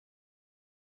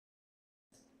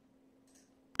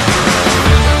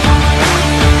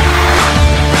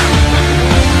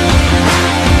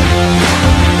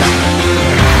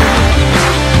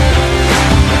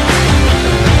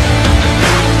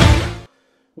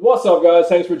What's up, guys?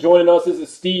 Thanks for joining us. This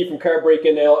is Steve from Card Break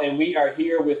NL, and we are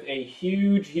here with a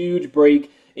huge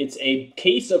break. It's a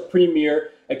case of Premier,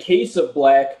 a case of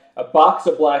Black, a box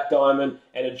of Black Diamond,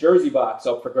 and a jersey box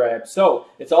up for grabs. So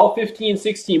it's all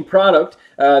 15-16 product.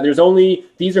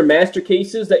 These are master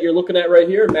cases that you're looking at right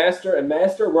here, master and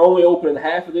master. We're only opening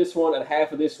half of this one and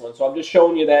half of this one. So I'm just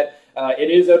showing you that it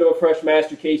is out of a fresh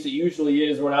master case. It usually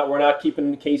is. We're not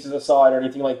keeping cases aside or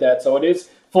anything like that. So it is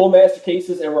full master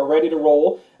cases, and we're ready to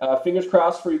roll. Fingers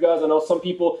crossed for you guys. I know some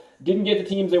people didn't get the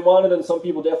teams they wanted, and some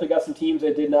people definitely got some teams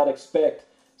they did not expect.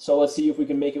 So let's see if we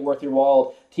can make it worth your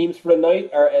while. Teams for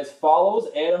tonight are as follows.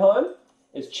 Anaheim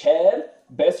is Chad.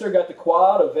 Besser got the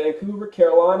quad of Vancouver,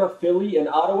 Carolina, Philly, and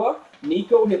Ottawa.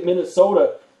 Nico hit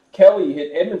Minnesota. Kelly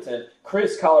hit Edmonton.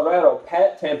 Chris, Colorado.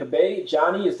 Pat, Tampa Bay.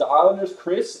 Johnny is the Islanders.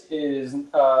 Chris is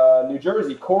New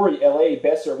Jersey. Corey, LA.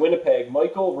 Besser, Winnipeg.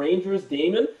 Michael, Rangers.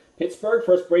 Damon, Pittsburgh.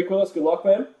 First break with us. Good luck,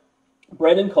 man.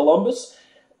 Brendan, Columbus.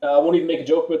 I won't even make a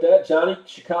joke about that. Johnny,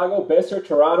 Chicago. Besser,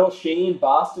 Toronto. Shane,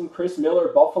 Boston. Chris Miller,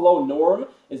 Buffalo. Norm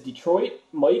is Detroit.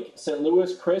 Mike, St.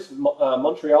 Louis. Chris,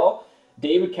 Montreal.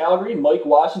 David, Calgary. Mike,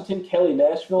 Washington. Kelly,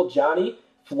 Nashville. Johnny,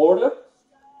 Florida.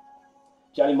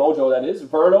 Johnny Mojo, that is.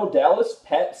 Verno, Dallas.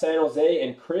 Pat, San Jose.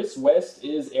 And Chris West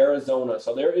is Arizona.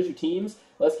 So there is your teams.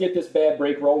 Let's get this bad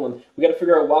break rolling. We got to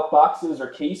figure out what boxes or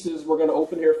cases we're going to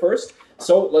open here first.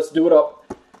 So let's do it up.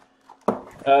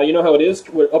 You know how it is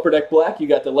with Upper Deck Black. You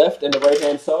got the left and the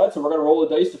right-hand side. So we're going to roll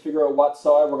the dice to figure out what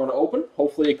side we're going to open.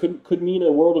 Hopefully it could mean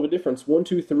a world of a difference. 1,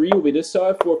 2, 3 will be this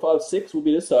side. 4, 5, 6 will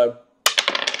be this side.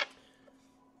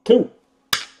 2.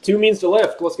 2 means the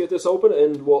left. Let's get this open,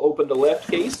 and we'll open the left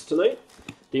case tonight.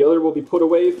 The other will be put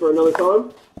away for another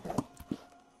time.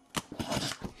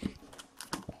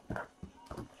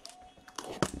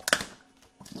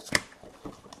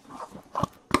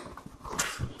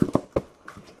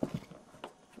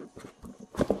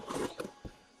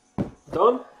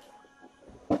 Done.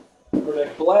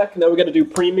 Black. Now we got to do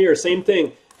Premier. Same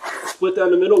thing. Split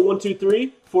down the middle. 1, 2,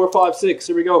 3, 4, 5, 6.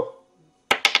 Here we go.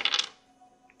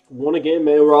 1 again,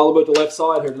 man. We're all about the left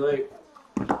side here tonight.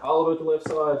 All about the left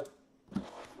side.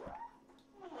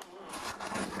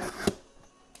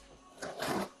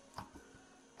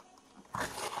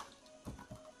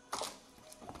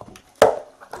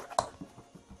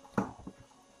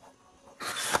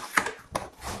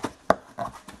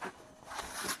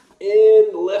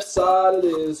 And the left side it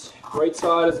is. Right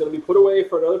side is going to be put away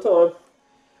for another time.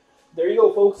 There you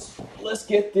go, folks. Let's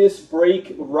get this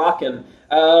break rocking.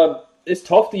 It's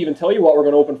tough to even tell you what we're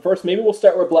going to open first. Maybe we'll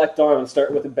start with Black Diamond,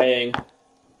 start with a bang.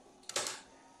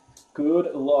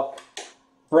 Good luck.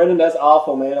 Brendan, that's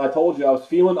awful, man. I told you I was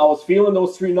feeling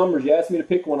those 3 numbers. You asked me to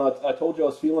pick one. I told you I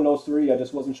was feeling those 3. I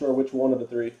just wasn't sure which one of the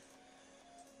 3.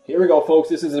 Here we go, folks.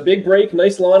 This is a big break.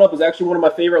 Nice lineup. It's actually one of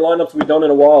my favorite lineups we've done in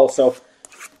a while, so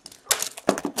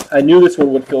I knew this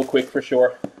one would fill quick for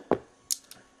sure.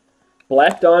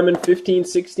 Black Diamond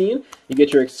 15-16. You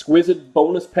get your exquisite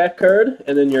bonus pack card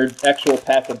and then your actual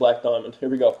pack of Black Diamond. Here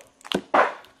we go.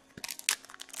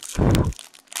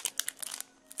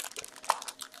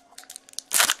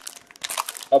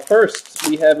 Up first,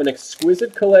 we have an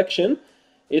exquisite collection.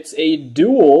 It's a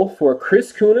duel for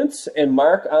Chris Kunitz and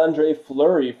Marc-Andre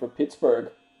Fleury for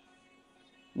Pittsburgh.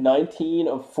 19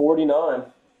 of 49.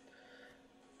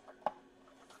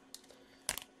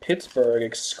 Pittsburgh,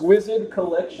 exquisite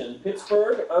collection.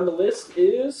 Pittsburgh on the list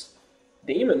is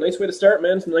Damon. Nice way to start,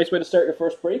 man. It's a nice way to start your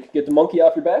first break. Get the monkey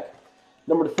off your back.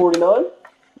 Number 49.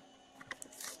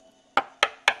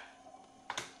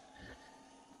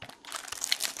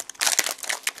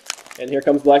 And here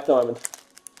comes Black Diamond.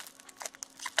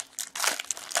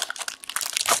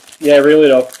 Yeah, really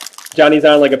though. Johnny's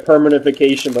on like a permanent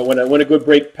vacation, but when a good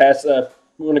break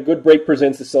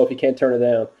presents itself, you can't turn it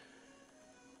down.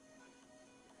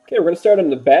 Okay, we're going to start on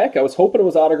the back. I was hoping it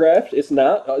was autographed. It's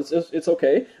not. It's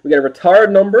okay. We got a retired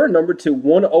number, number to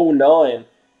 109.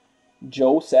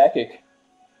 Joe Sakic.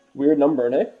 Weird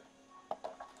number, eh?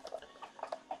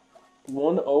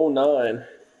 109.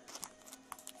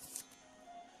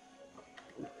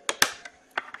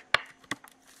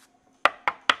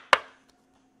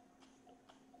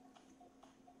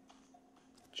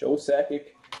 Joe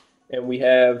Sakic. And we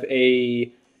have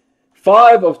a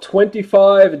 5 of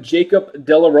 25, Jacob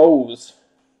Delarose.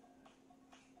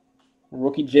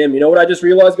 Rookie Jim. You know what I just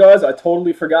realized, guys? I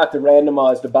totally forgot to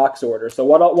randomize the box order. So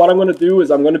what I'm going to do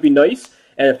is I'm going to be nice,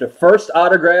 and if the first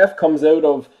autograph comes out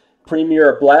of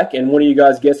Premier or Black and one of you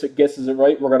guys guesses it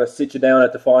right, we're going to sit you down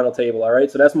at the final table, all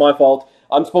right? So that's my fault.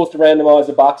 I'm supposed to randomize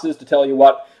the boxes to tell you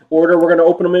what order we're going to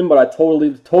open them in, but I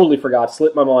totally forgot.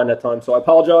 Slipped my mind that time, so I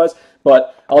apologize.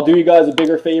 But I'll do you guys a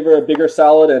bigger favor, a bigger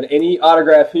solid, and any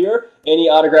autograph here,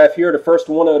 the first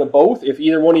one out of both, if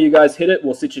either one of you guys hit it,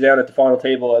 we'll sit you down at the final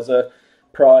table as a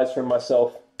prize for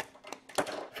myself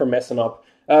for messing up.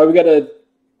 We got a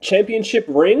championship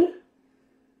ring.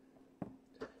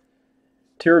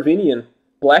 Tiravinian.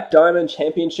 Black Diamond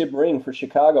championship ring for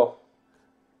Chicago.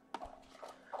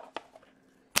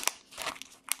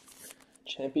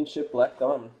 Championship Black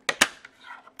Diamond.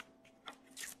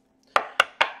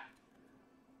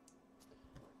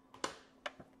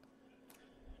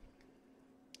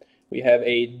 We have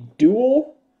a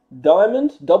double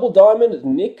diamond,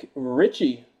 Nick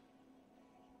Ritchie.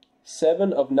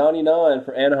 7 of 99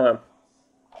 for Anaheim.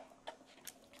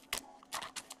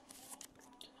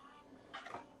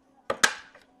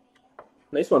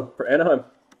 Nice one for Anaheim.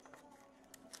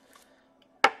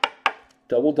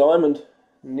 Double diamond,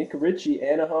 Nick Ritchie,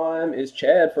 Anaheim is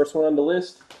Chad, first one on the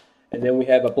list. And then we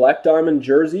have a black diamond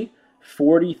jersey,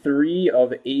 43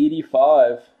 of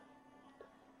 85.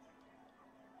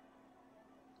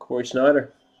 Corey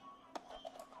Schneider.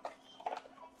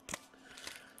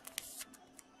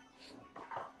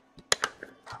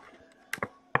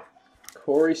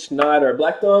 Corey Schneider.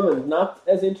 Black diamond, not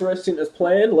as interesting as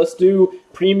planned. Let's do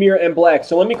Premier and Black.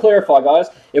 So let me clarify, guys.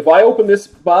 If I open this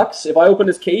box, if I open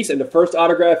this case, and the first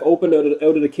autograph opened out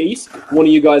of the case, one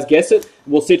of you guys guess it,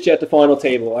 we'll sit you at the final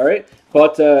table, all right?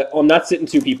 But I'm not sitting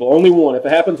 2 people, only 1. If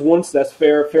it happens once, that's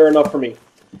fair enough for me.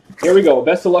 Here we go.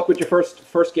 Best of luck with your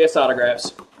first guess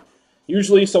autographs.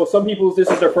 Usually, so some people, this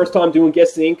is their first time doing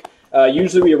Guess the Ink.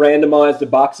 Usually we randomize the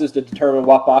boxes to determine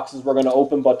what boxes we're going to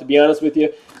open, but to be honest with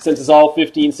you, since it's all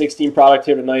 15, 16 product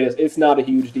here tonight, it's not a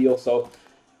huge deal. So,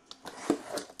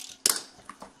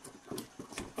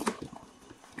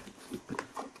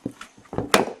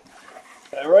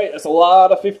 all right, that's a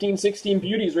lot of 15, 16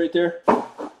 beauties right there.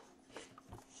 All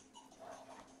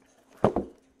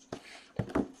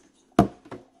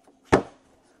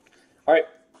right.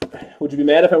 Would you be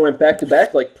mad if I went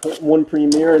back-to-back, like one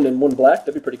Premier and then one Black?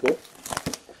 That'd be pretty cool.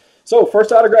 So,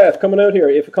 first autograph coming out here.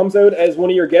 If it comes out as one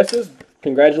of your guesses,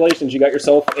 congratulations. You got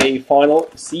yourself a final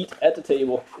seat at the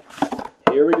table.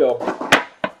 Here we go.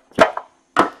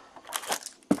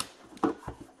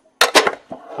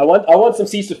 I want some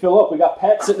seats to fill up. We got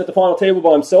Pat sitting at the final table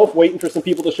by himself, waiting for some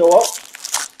people to show up.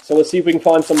 So let's see if we can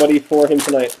find somebody for him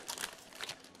tonight.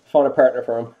 Find a partner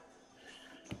for him.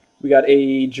 We got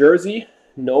a jersey.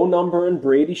 No number in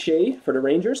Brady Shea for the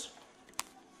Rangers.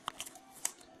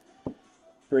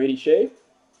 Brady Shea.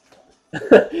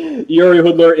 Yuri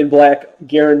Hoodler in Black,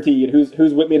 guaranteed.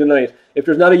 Who's with me tonight? If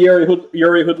there's not a Yuri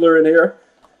Hoodler in here,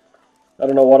 I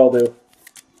don't know what I'll do.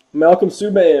 Malcolm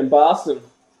Subban in Boston.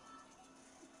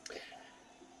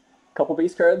 Couple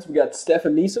base cards. We got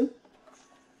Stefan Neeson,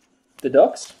 the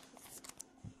Ducks,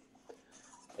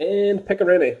 and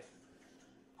Pecorine.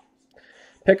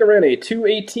 Pecorine,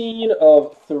 218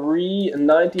 of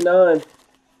 399.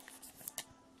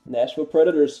 Nashville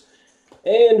Predators.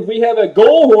 And we have a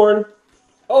goal horn.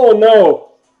 Oh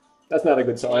no, that's not a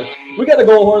good sign. We got a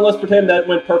goal horn. Let's pretend that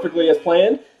went perfectly as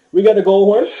planned. We got a goal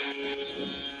horn.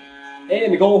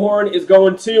 And the goal horn is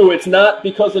going to, it's not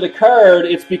because of the card,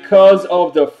 it's because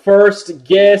of the first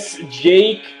guess,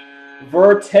 Jake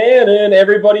Virtanen,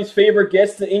 everybody's favorite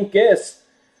Guess the Ink guess.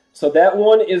 So that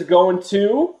one is going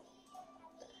to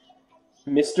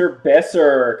Mr.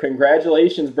 Besser.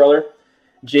 Congratulations, brother.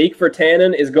 Jake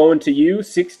Virtanen is going to you,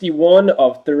 61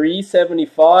 of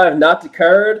 375. Not the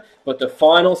card, but the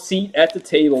final seat at the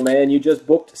table, man. You just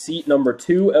booked seat number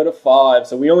 2 out of 5.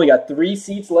 So we only got 3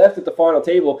 seats left at the final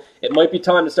table. It might be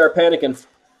time to start panicking.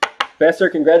 Besser,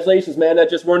 congratulations, man.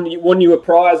 That just won you a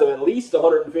prize of at least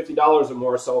 $150 or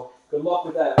more. So good luck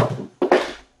with that.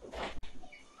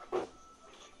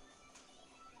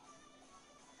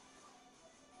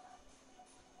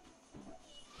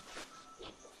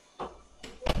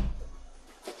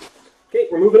 Okay,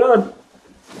 we're moving on.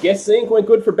 Guess the Ink went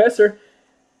good for Besser.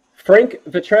 Frank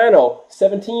Vetrano,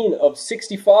 17 of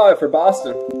 65 for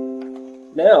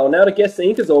Boston. Now that Guess the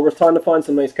Ink is over, it's time to find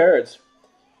some nice cards.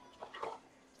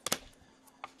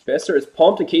 Besser is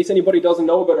pumped. In case anybody doesn't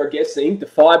know about our Guess the Ink, the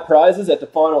 5 prizes at the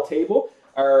final table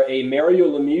are a Mario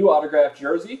Lemieux autographed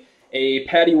jersey, a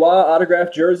Patty Waugh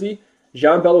autographed jersey,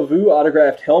 Jean Bellevue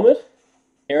autographed helmet,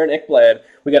 Aaron Ekblad.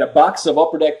 We got a box of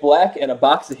Upper Deck Black and a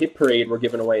box of Hit Parade we're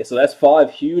giving away. So that's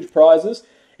 5 huge prizes.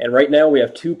 And right now we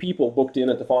have 2 people booked in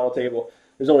at the final table.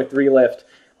 There's only 3 left.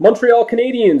 Montreal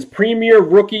Canadiens, Premier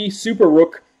Rookie, Super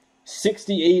Rook,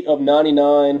 68 of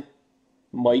 99,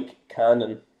 Mike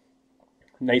Condon.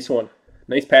 Nice one.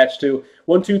 Nice patch too.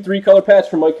 1, 2, 3 color patch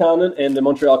for Mike Condon and the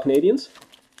Montreal Canadiens.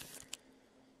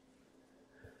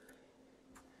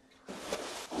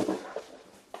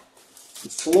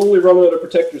 slowly running out of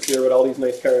protectors here with all these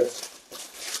nice cards.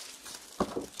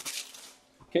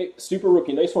 Okay, Super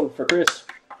Rookie. Nice one for Chris.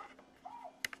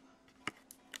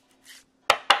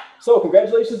 So,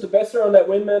 congratulations to Besser on that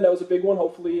win, man. That was a big one.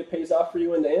 Hopefully it pays off for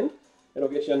you in the end. It'll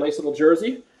get you a nice little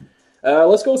jersey.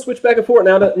 Let's go switch back and forth.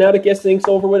 Now that guest ink's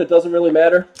over with, it doesn't really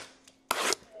matter.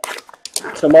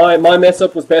 So my mess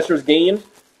up was Besser's gain.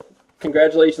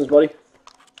 Congratulations, buddy.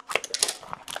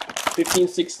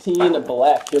 15-16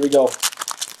 black. Here we go.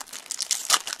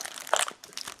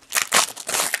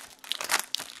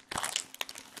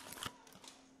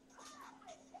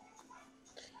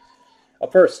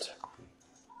 Up first,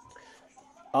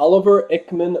 Oliver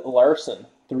Ekman-Larsson,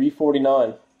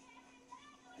 349.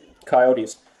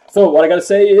 Coyotes. So what I gotta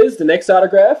say is the next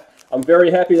autograph. I'm very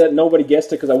happy that nobody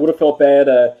guessed it because I would have felt bad.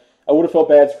 I would have felt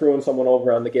bad screwing someone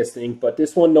over on the guest ink, but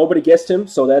this one nobody guessed him,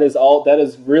 so that is all. That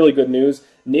is really good news.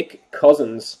 Nick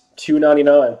Cousins,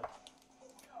 299.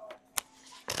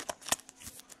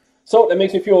 So that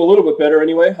makes me feel a little bit better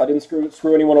anyway. I didn't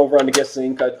screw anyone over on the guest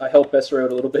ink. I helped Besser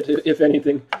out a little bit, if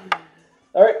anything.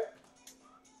 All right,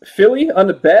 Philly on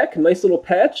the back. Nice little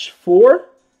patch for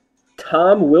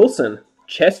Tom Wilson.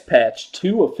 Chest patch,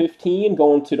 2/15,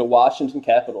 going to the Washington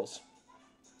Capitals.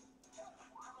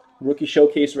 Rookie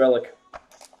Showcase relic.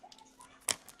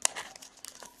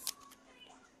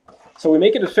 So we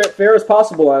make it as fair as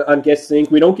possible on guest ink.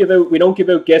 We don't give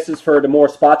out guesses for the more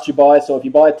spots you buy. So if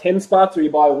you buy 10 spots or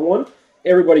you buy 1,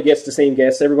 everybody gets the same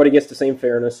guess. Everybody gets the same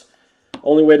fairness.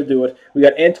 Only way to do it. We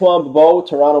got Antoine Bibeau,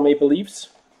 Toronto Maple Leafs.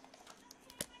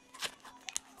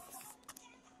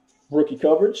 Rookie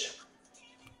coverage.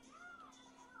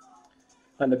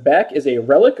 On the back is a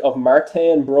relic of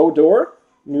Martin Brodeur,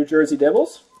 New Jersey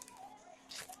Devils.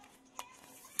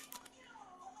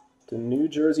 The New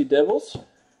Jersey Devils.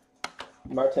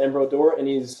 Martin Brodeur in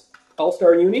his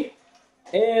All-Star uni.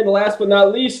 And last but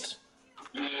not least,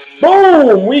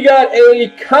 boom! We got a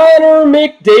Connor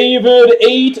McDavid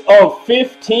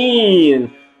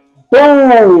 8/15.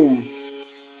 Boom!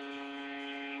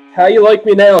 How you like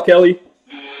me now, Kelly?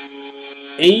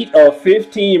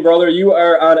 8/15, brother. You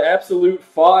are on absolute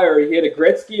fire. He had a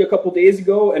Gretzky a couple days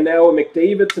ago, and now a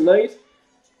McDavid tonight.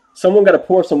 Someone got to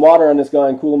pour some water on this guy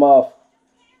and cool him off.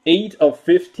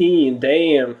 8/15.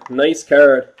 Damn. Nice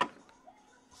card.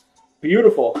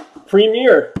 Beautiful.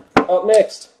 Premier up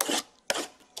next.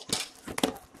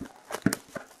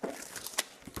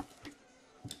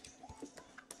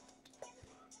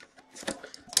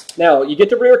 Now, you get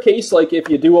the rare case, like if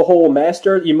you do a whole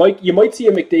master, you might see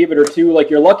a McDavid or two. Like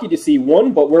you're lucky to see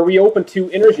one, but where we open 2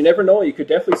 inners, you never know. You could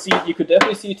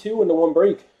definitely see 2 in the one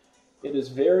break. It is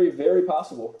very, very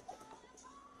possible.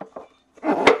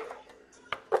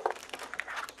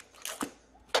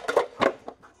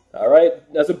 All right,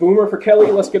 that's a boomer for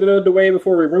Kelly. Let's get it out of the way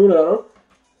before we ruin it on him.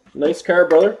 Nice card,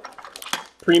 brother.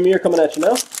 Premier coming at you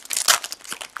now.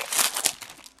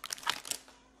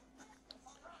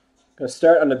 Going to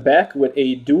start on the back with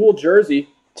a dual jersey.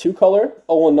 2-color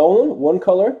Owen Nolan,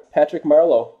 1-color Patrick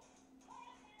Marleau.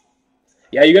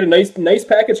 Yeah, you got a nice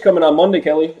package coming on Monday,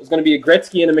 Kelly. It's going to be a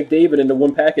Gretzky and a McDavid into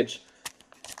one package.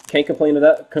 Can't complain of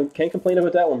that. Can't complain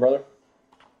about that one, brother.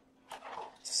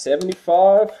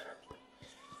 75.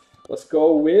 Let's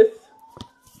go with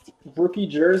rookie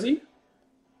jersey.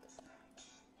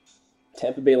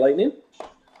 Tampa Bay Lightning.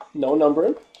 No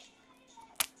numbering.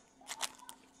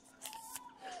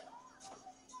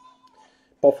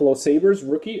 Buffalo Sabres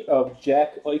rookie of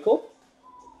Jack Eichel.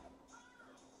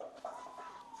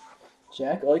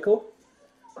 Jack Eichel.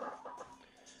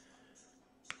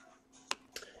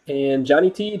 And Johnny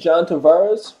T, John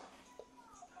Tavares,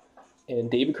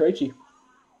 and David Krejci.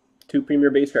 2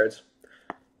 premier base cards.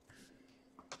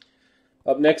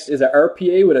 Up next is an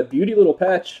RPA with a beauty little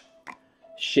patch.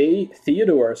 Shea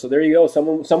Theodore. So there you go.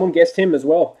 Someone guessed him as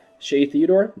well. Shea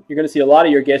Theodore. You're going to see a lot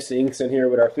of your guest inks in here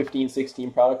with our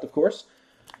 15-16 product, of course.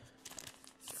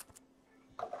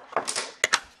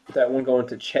 That one going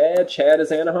to Chad. Chad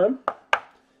is Anaheim.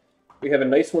 We have a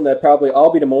nice one that probably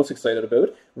I'll be the most excited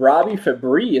about. Robbie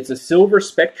Fabry. It's a silver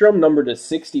spectrum, numbered to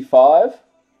 65.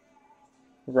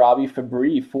 Robbie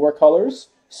Fabry, 4 colors.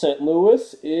 St.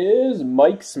 Louis is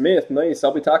Mike Smith. Nice.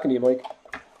 I'll be talking to you, Mike.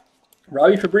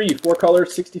 Robbie Fabry, 4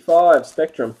 colors, 65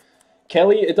 spectrum.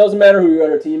 Kelly, it doesn't matter who your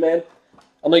other team, man.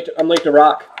 I'm like The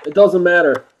Rock. It doesn't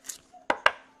matter.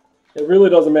 It really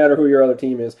doesn't matter who your other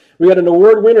team is. We got an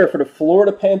award winner for the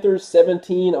Florida Panthers,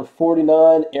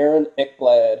 17/49, Aaron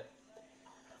Ekblad.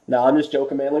 No, I'm just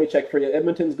joking, man. Let me check for you.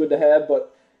 Edmonton's good to have,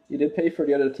 but you did pay for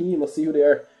the other team. Let's see who they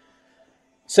are.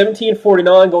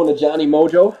 17/49 going to Johnny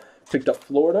Mojo. Picked up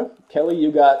Florida. Kelly, you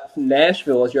got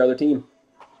Nashville as your other team.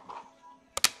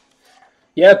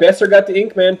 Yeah, Besser got the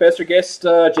ink, man. Besser guessed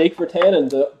Jake Vertanen,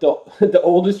 the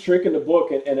oldest trick in the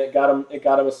book, and it got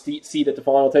him a seat at the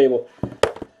final table.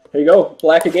 Here you go,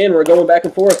 black again. We're going back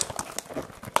and forth.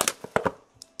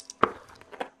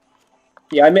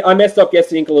 Yeah, I messed up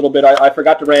guessing ink a little bit. I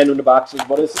forgot to random the boxes,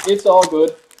 but it's all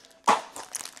good.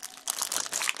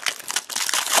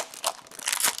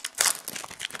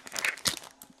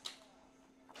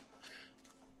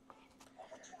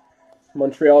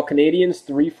 Montreal Canadiens,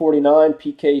 349,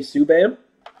 PK Subban.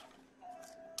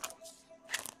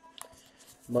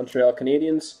 Montreal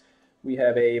Canadiens, we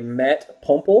have a Matt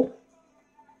Pumpel.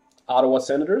 Ottawa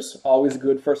Senators, always a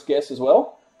good first guess as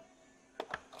well.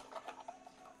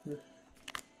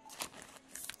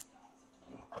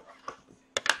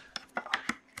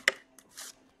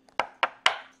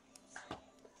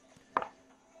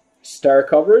 Star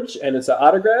coverage, and it's an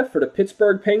autograph for the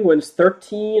Pittsburgh Penguins,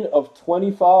 13 of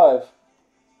 25.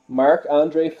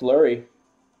 Marc-Andre Fleury.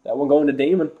 That one going to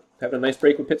Damon. Having a nice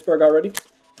break with Pittsburgh already.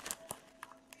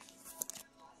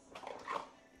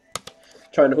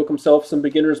 Trying to hook himself some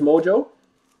beginner's mojo.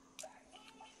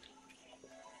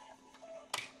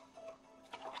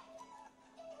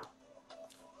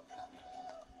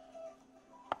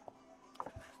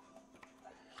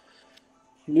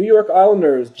 New York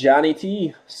Islanders, Johnny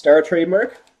T, star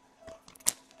trademark.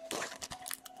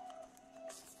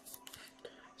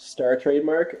 Star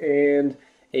trademark, and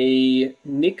a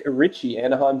Nick Ritchie,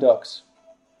 Anaheim Ducks.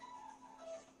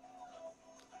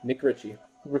 Nick Ritchie,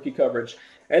 rookie coverage.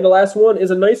 And the last one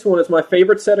is a nice one. It's my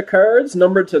favorite set of cards,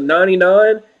 numbered to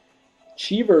 99.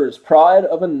 Cheevers, Pride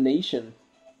of a Nation.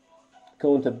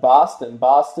 Going to Boston.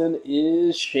 Boston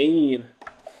is Shane.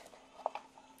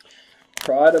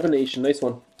 Pride of a Nation. Nice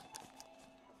one.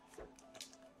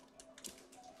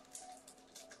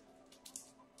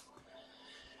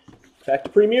 Back to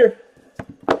Premier.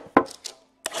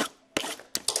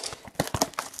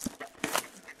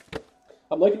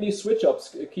 I'm liking these switch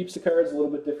ups. It keeps the cards a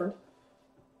little bit different.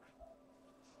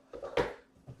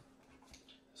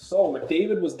 So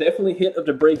McDavid was definitely hit of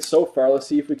the break so far. Let's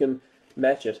see if we can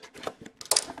match it.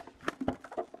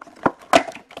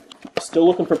 Still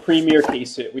looking for Premier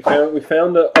case hit. We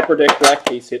found the Upper Deck black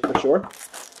case hit for sure.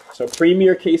 So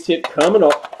Premier case hit coming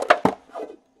up.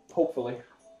 Hopefully.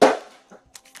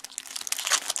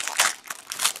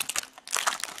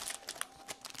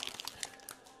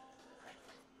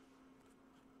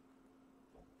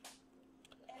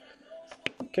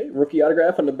 Okay, rookie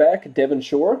autograph on the back, Devon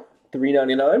Shore,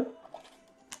 $3.99.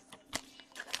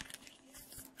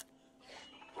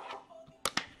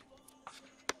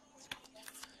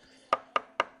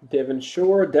 Devon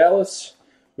Shore, Dallas.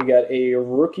 We got a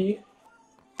rookie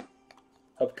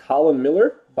of Colin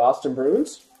Miller, Boston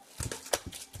Bruins.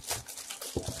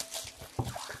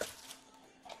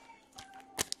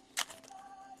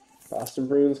 Boston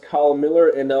Bruins, Colin Miller,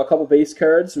 and now a couple base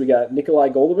cards. We got Nikolai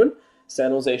Goldman,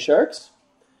 San Jose Sharks.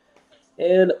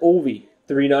 And Ovi,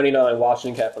 $3.99,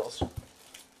 Washington Capitals.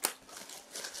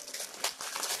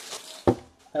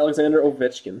 Alexander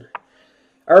Ovechkin.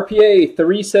 RPA,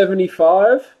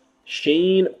 375,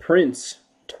 Shane Prince,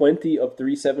 20 of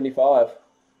 375.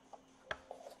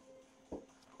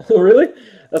 Really?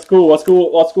 That's cool. What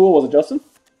school was it, Justin?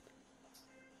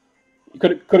 You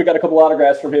could have got a couple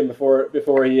autographs from him before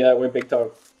he went big time.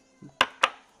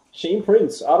 Shane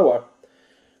Prince, Ottawa.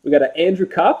 We got an Andrew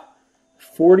Kopp.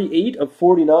 48 of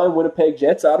 49 Winnipeg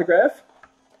Jets autograph.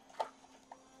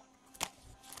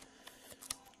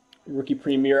 Rookie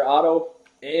Premier Auto.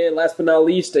 And last but not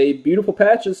least, a beautiful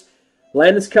patches.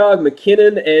 Landeskog,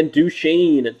 McKinnon, and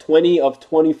Duchesne. 20 of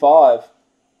 25.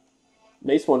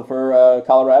 Nice one for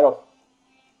Colorado.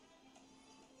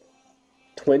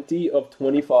 20 of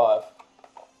 25.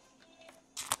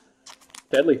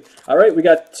 Deadly. All right, we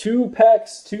got two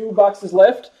boxes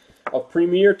left of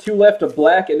Premier, 2 left of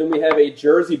black, and then we have a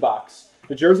jersey box.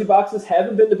 The jersey boxes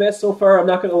haven't been the best so far, I'm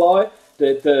not going to lie.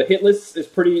 The hit list is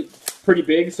pretty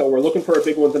big, so we're looking for a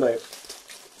big one tonight.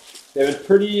 They've been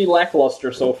pretty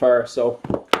lackluster so far, so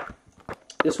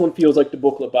this one feels like the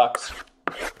booklet box.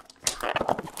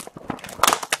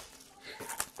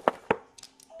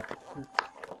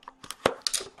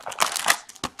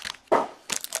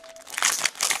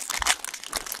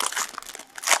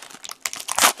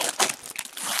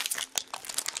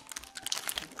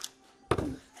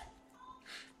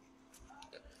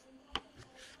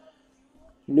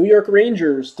 New York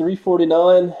Rangers,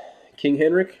 349, King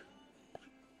Henrik.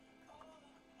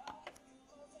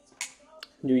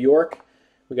 New York,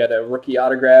 we got a rookie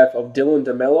autograph of Dylan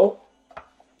DeMello,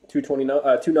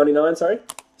 299, sorry,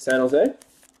 San Jose.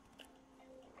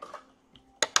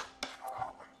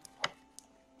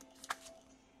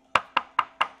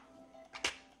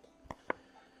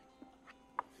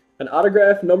 An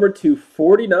autograph number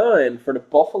 249 for the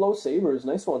Buffalo Sabres.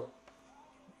 Nice one.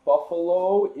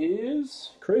 Buffalo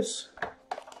is Chris.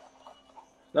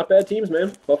 Not bad teams,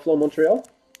 man. Buffalo, Montreal.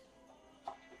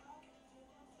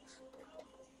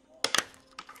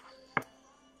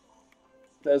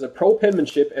 That is a pro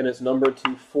penmanship, and it's number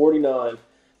 249.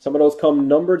 Some of those come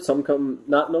numbered, some come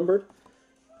not numbered,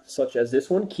 such as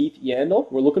this one, Keith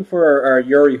Yandel. We're looking for our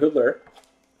Yuri Hoodler.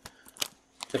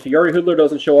 If Yuri Hoodler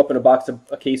doesn't show up in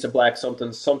a case of black,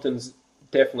 something's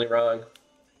definitely wrong.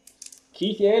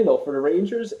 Keith Yandel for the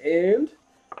Rangers, and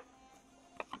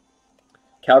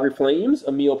Calgary Flames,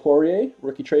 Emile Poirier,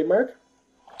 rookie trademark.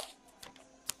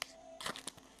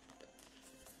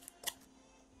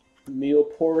 Emile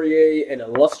Poirier, an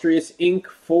illustrious ink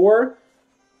for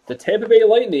the Tampa Bay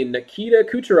Lightning, Nikita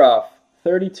Kucherov,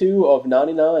 32 of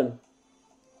 99.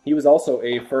 He was also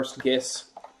a first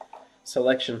guess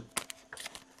selection.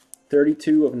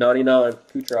 32 of 99,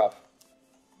 Kucherov.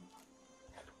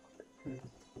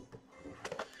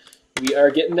 We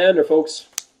are getting down there, folks.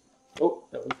 Oh,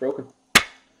 that one's broken.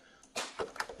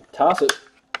 Toss it.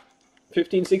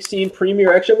 15-16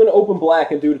 Premier. Actually, I'm going to open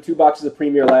black and do the 2 boxes of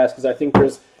Premier last because I think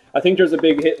there's a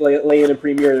big hit laying in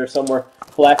Premier there somewhere.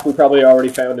 Black, we probably already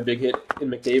found a big hit in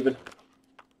McDavid.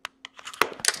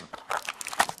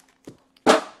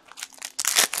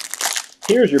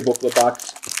 Here's your booklet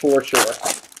box for sure.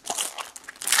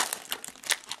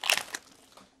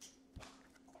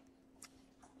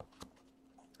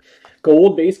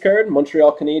 Gold base card,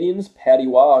 Montreal Canadiens, Patty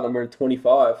Waugh, number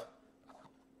 25.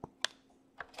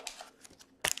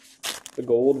 The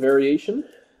gold variation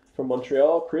from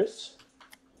Montreal, Chris.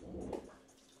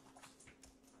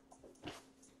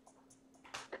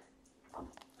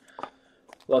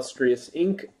 Illustrious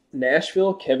ink,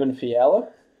 Nashville, Kevin Fiala.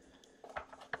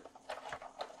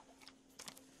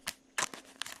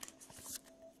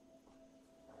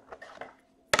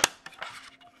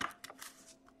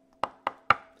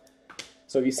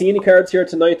 So if you see any cards here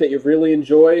tonight that you really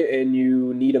enjoy and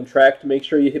you need them tracked, make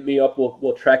sure you hit me up.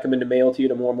 We'll track them in the mail to you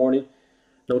tomorrow morning.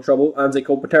 No trouble. Anze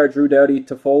Kopitar, Drew Doughty,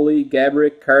 Toffoli,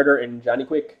 Gabrick, Carter, and Johnny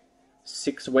Quick.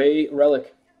 6-way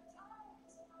relic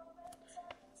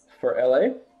for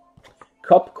LA.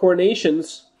 Cup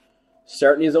Coronations,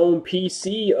 starting his own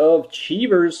PC of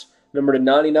Cheevers, number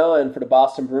 99 for the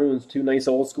Boston Bruins. 2 nice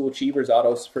old school Cheevers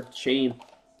autos for Shane.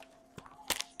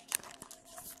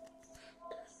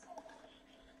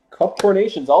 Cup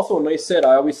Coronations, also a nice set.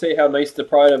 I always say how nice the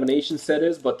Pride of a Nation set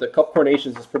is, but the Cup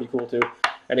Coronations is pretty cool too.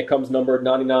 And it comes numbered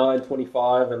 99,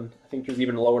 25, and I think there's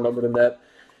even a lower number than that.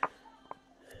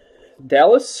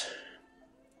 Dallas.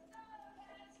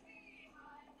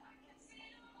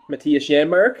 Matthias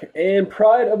Janmark. And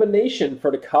Pride of a Nation for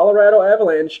the Colorado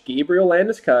Avalanche, Gabriel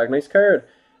Landeskog. Nice card.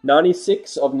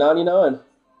 96 of 99.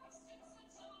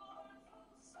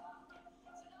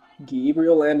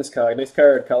 Gabriel Landeskog. Nice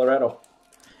card, Colorado.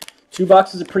 2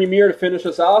 boxes of Premier to finish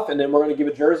us off, and then we're going to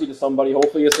give a jersey to somebody.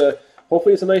 Hopefully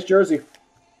it's a nice jersey.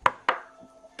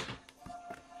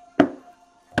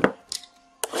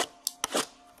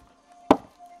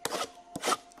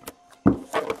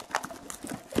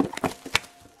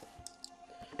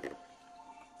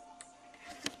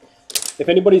 If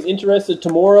anybody's interested,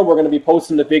 tomorrow we're going to be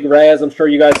posting the big Raz. I'm sure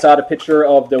you guys saw the picture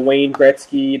of the Wayne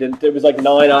Gretzky. There was like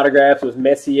 9 autographs. It was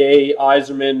Messier,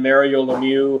 Yzerman, Mario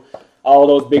Lemieux, all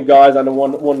those big guys on the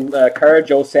one card.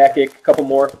 Joe Sakic, a couple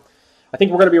more. I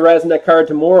think we're going to be razzing that card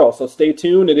tomorrow, so stay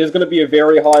tuned. It is going to be a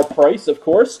very high price, of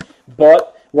course,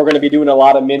 but we're going to be doing a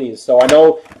lot of minis. So I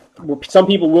know some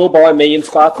people will buy main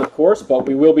spots, of course, but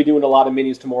we will be doing a lot of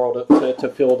minis tomorrow to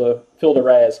fill the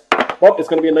Raz. Well, it's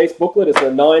going to be a nice booklet. It's a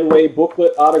 9-way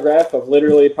booklet autograph of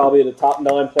literally probably the top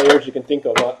 9 players you can think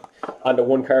of on the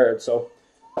one card. So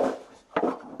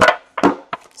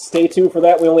stay tuned for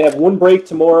that. We only have 1 break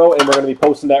tomorrow, and we're going to be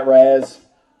posting that Raz.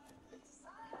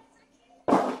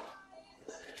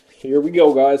 Here we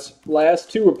go, guys.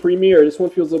 Last 2 are Premier. This one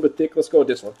feels a little bit thick. Let's go with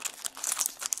this one.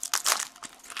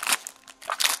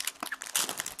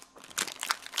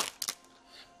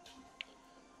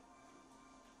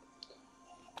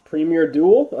 Premier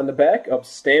Duel on the back of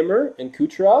Stammer and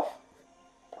Kucherov.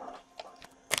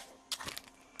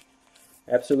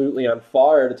 Absolutely on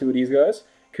fire, the 2 of these guys.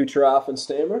 Kucherov and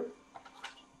Stammer.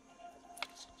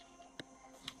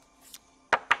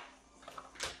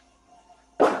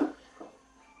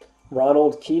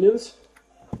 Ronald Keenan's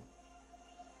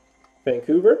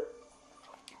Vancouver.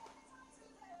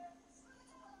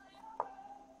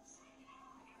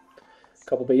 A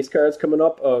couple base cards coming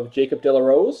up of Jacob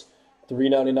Delarose.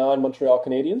 $3.99 Montreal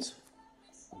Canadiens.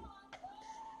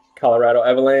 Colorado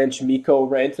Avalanche, Mikko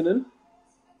Rantanen.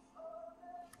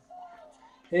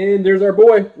 And there's our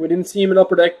boy. We didn't see him in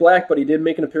Upper Deck Black, but he did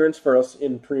make an appearance for us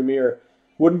in Premier.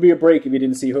 Wouldn't be a break if you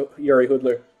didn't see Yuri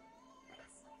Hoodler.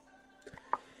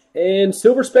 And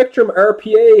Silver Spectrum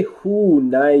RPA. Ooh,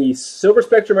 nice. Silver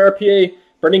Spectrum RPA.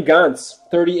 Brendan Gantz.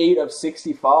 38 of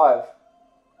 65.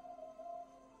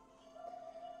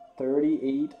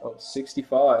 38 of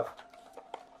 65.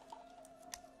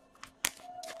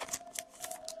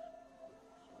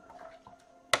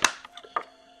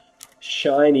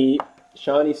 Shiny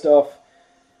stuff.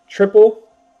 Triple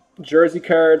jersey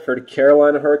card for the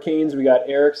Carolina Hurricanes. We got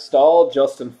Eric Stahl,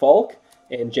 Justin Falk,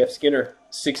 and Jeff Skinner.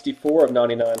 64 of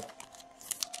 99.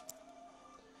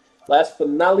 Last but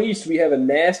not least, we have a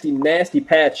nasty, nasty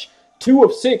patch. 2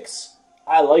 of 6.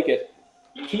 I like it.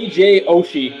 TJ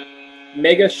Oshie.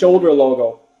 Mega shoulder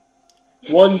logo.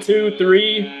 1, 2,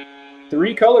 3.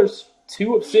 3 colors.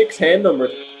 2 of 6 hand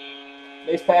numbered.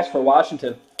 Nice patch for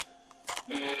Washington.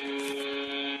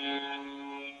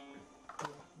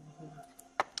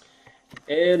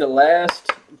 And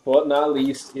last but not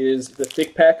least is the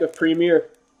thick pack of Premier.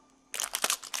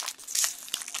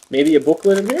 Maybe a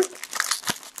booklet in here?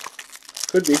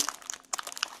 Could be.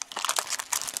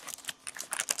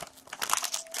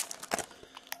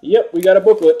 Yep, we got a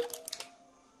booklet.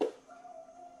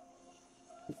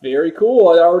 Very cool.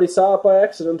 I already saw it by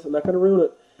accident. I'm not going to ruin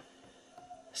it.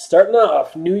 Starting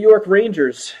off, New York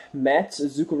Rangers. Matt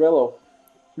Zuccarello.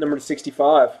 Number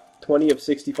 65. 20 of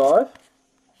 65.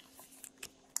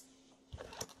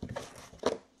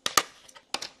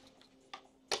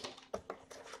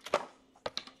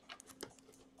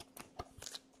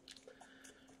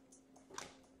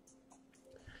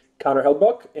 Connor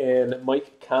Hellbuck and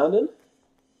Mike Condon.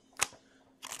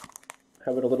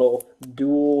 Having a little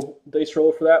dual dice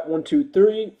roll for that. 1, 2,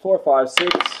 3, 4, 5,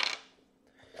 6.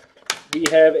 We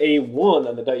have a 1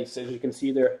 on the dice, as you can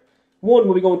see there. 1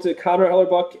 will be going to Connor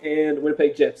Hellbuck and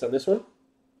Winnipeg Jets on this one.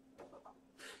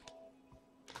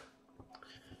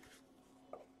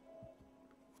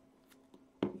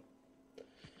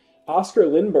 Oscar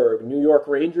Lindbergh, New York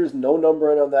Rangers, no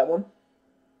numbering on that one.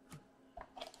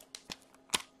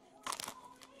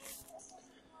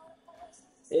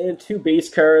 And 2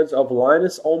 base cards of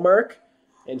Linus Ullmark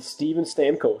and Steven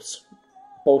Stamkos,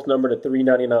 both numbered at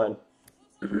 $3.99.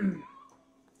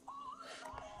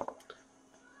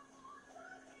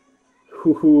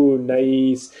 Ooh,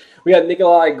 nice. We got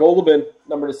Nikolai Golovin,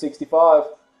 numbered to 65.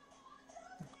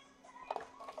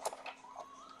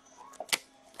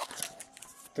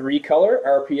 Three-color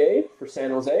RPA for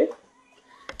San Jose.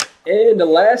 And the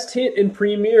last hit in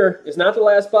Premier is not the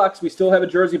last box. We still have a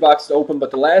jersey box to open, but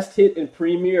the last hit in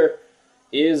Premier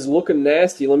is looking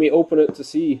nasty. Let me open it to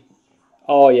see.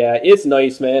 Oh, yeah, it's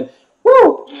nice, man.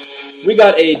 Woo! We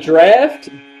got a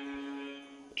draft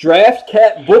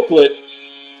cat booklet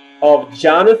of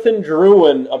Jonathan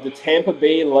Drouin of the Tampa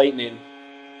Bay Lightning.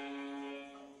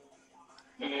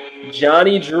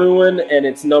 Johnny Drouin, and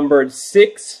it's numbered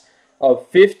 6 of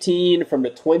 15 from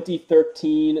the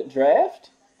 2013 draft.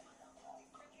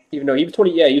 Even though he was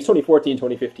 2014,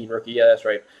 2015 rookie. Yeah, that's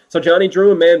right. So Johnny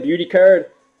Drouin, man, beauty card.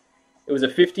 It was a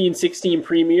 15-16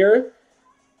 Premier.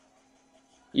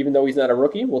 Even though he's not a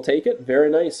rookie, we'll take it. Very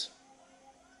nice.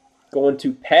 Going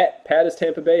to Pat. Pat is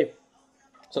Tampa Bay.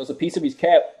 So it's a piece of his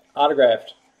cap,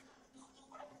 autographed.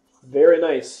 Very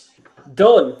nice.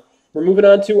 Done. We're moving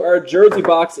on to our jersey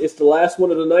box. It's the last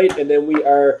one of the night, and then we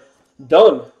are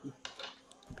done.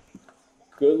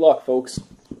 Good luck, folks.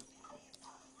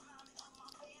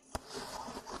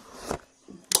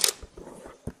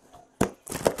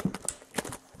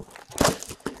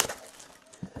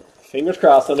 Fingers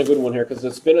crossed on a good one here, because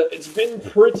it's been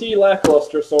pretty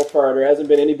lackluster so far. There hasn't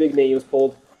been any big names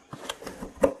pulled.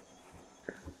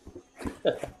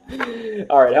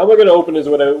 All right, how am I going to open this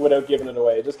without giving it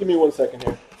away? Just give me 1 second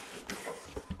here.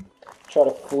 Try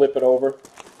to flip it over.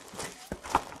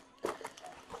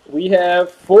 We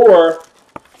have for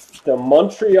the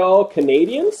Montreal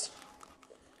Canadiens,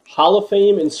 Hall of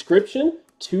Fame inscription,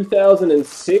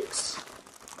 2006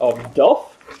 of Duff.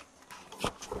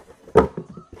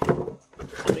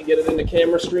 Let me get it in the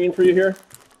camera screen for you here.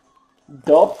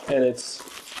 Duff, and it's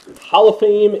Hall of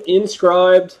Fame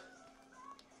inscribed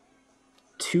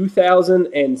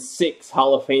 2006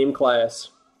 Hall of Fame class.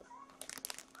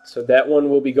 So that one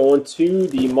will be going to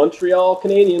the Montreal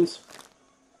Canadiens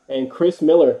and Chris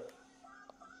Miller.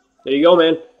 There you go,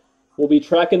 man. We'll be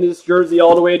tracking this jersey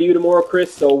all the way to you tomorrow,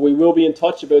 Chris, so we will be in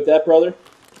touch about that, brother.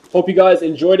 Hope you guys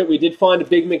enjoyed it. We did find a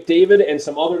Big McDavid and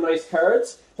some other nice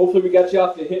cards. Hopefully we got you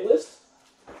off the hit list.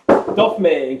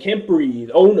 Duffman, can't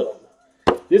breathe. Oh no.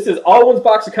 This is Alwyn's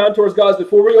Box of Contours, guys.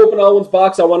 Before we open Alwyn's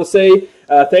box, I want to say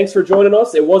thanks for joining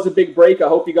us. It was a big break. I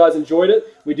hope you guys enjoyed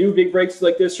it. We do big breaks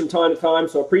like this from time to time,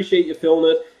 so appreciate you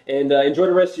filming it, and enjoy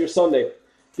the rest of your Sunday.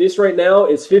 This right now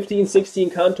is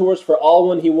 15-16 Contours for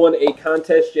Alwyn. He won a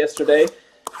contest yesterday,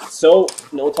 so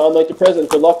no time like the present.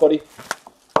 Good luck, buddy.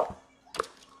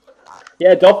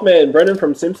 Yeah, Duffman, Brendan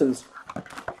from Simpsons.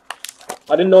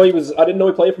 I didn't know he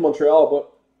played for Montreal, but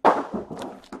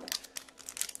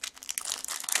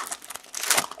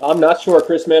I'm not sure,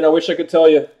 Chris, man. I wish I could tell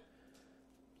you.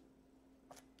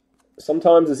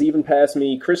 Sometimes it's even past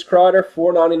me. Chris Kreider,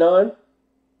 $4.99.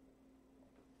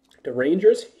 The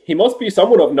Rangers. He must be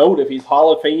someone of note if he's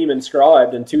Hall of Fame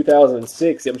inscribed in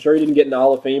 2006. I'm sure he didn't get in the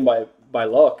Hall of Fame by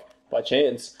luck, by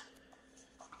chance.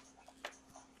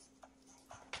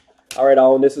 All right,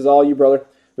 Alan, this is all you, brother.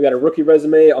 We got a rookie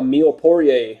resume, Emile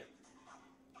Poirier.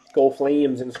 Go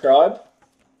Flames inscribed.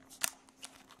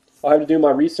 I'll have to do my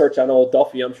research on old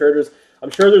Duffy. I'm sure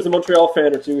there's a Montreal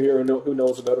fan or two here who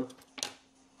knows about him.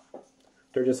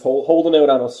 They're just holding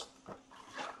out on us.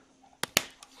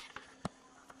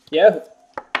 Yeah,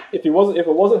 if it wasn't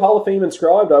Hall of Fame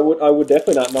inscribed, I would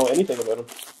definitely not know anything about him.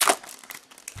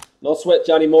 No sweat,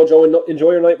 Johnny Mojo.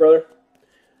 Enjoy your night, brother.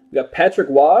 We got Patrick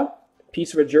Waugh,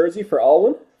 piece of a jersey for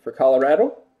Alwyn for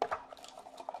Colorado.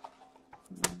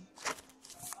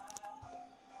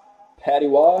 Patty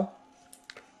Waugh.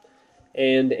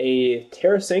 And a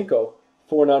Tarasenko,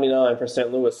 $4.99 for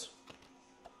St. Louis.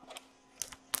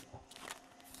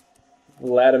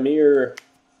 Vladimir,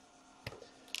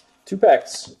 2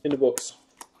 packs in the books.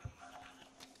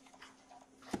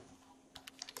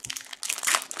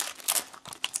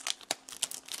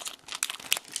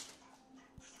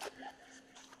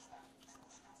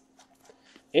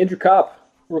 Andrew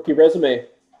Kopp, rookie resume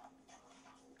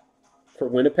for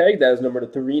Winnipeg. That is number to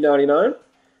 $3.99.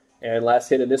 And last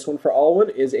hit in this one for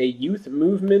Alwyn is a youth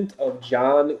movement of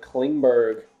John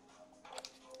Klingberg.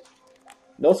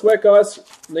 No sweat, guys.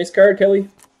 Nice card, Kelly.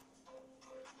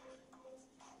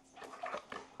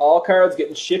 All cards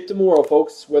getting shipped tomorrow,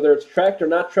 folks. Whether it's tracked or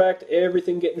not tracked,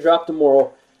 everything getting dropped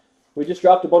tomorrow. We just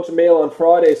dropped a bunch of mail on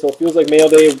Friday, so it feels like mail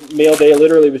day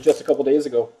literally was just a couple days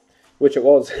ago, which it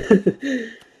was.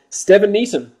 Stephen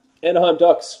Neeson, Anaheim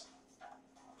Ducks.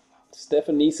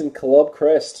 Stephen Neeson, Club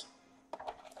Crest.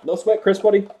 No sweat, Chris,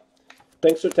 buddy.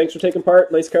 Thanks for taking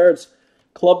part. Nice cards.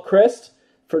 Club Crest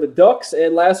for the Ducks.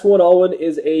 And last one, Alwyn,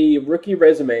 is a rookie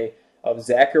resume of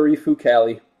Zachary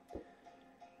Fucale.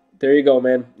 There you go,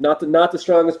 man. Not the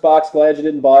strongest box. Glad you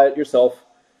didn't buy it yourself.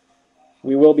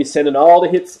 We will be sending all the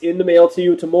hits in the mail to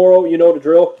you tomorrow. You know the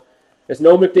drill. There's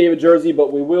no McDavid jersey,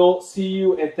 but we will see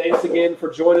you. And thanks again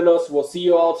for joining us. We'll see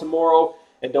you all tomorrow.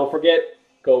 And don't forget,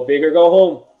 go big or go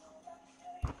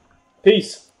home.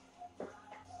 Peace.